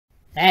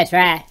That's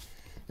right.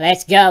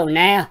 Let's go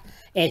now.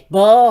 It's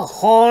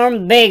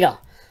Bullhorn Beagle.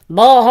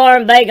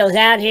 Bullhorn Beagle's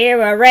out here.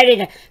 We're ready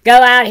to go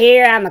out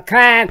here. I'm a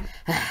crime.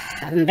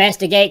 I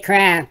investigate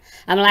crime.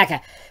 I'm like a,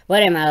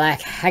 what am I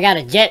like? I got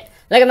a jet.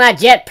 Look at my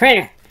jet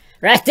printer.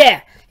 Right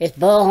there. It's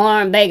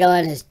Bullhorn Beagle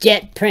and his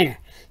jet printer.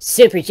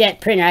 Super jet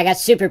printer. I got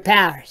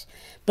superpowers.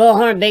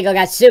 Bullhorn Beagle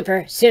got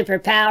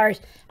superpowers.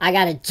 I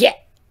got a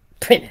jet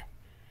printer.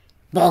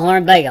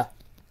 Bullhorn Beagle.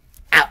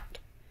 Out.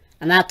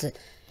 I'm out to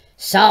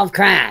solve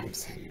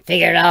crimes and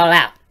figure it all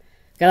out.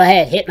 Go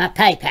ahead, hit my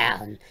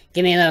PayPal and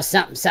give me a little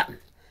something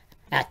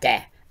out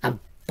there. I'm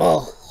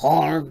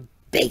Bullhorn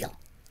Beagle.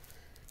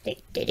 What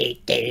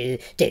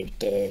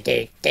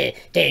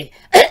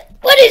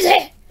is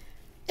that?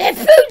 That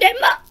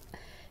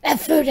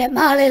food that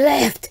Molly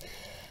left.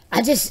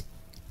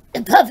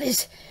 The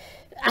puppies.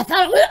 I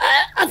thought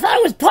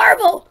it was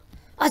parvo.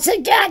 I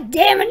said, God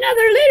damn,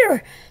 another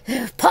litter.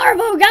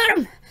 Parvo got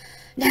him.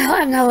 Now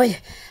I know it.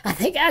 I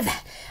think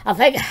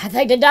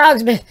the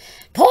dog's been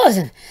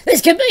poisoned.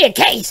 This could be a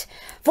case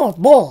for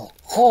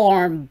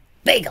Bullhorn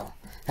Beagle.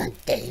 1,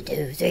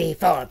 2, 3,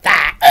 4,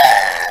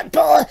 5.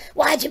 Boy,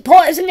 why'd you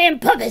poison them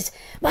puppies?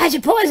 Why'd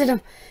you poison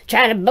them?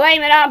 Trying to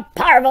blame it on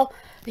parvo.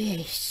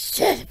 You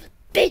son of a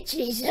bitch,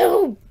 these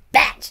old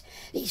bats.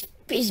 These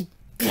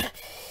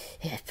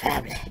yeah,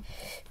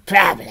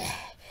 probably.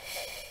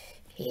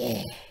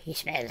 Yeah, you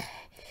smell.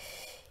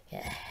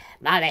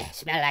 Molly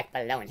smell like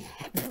bologna.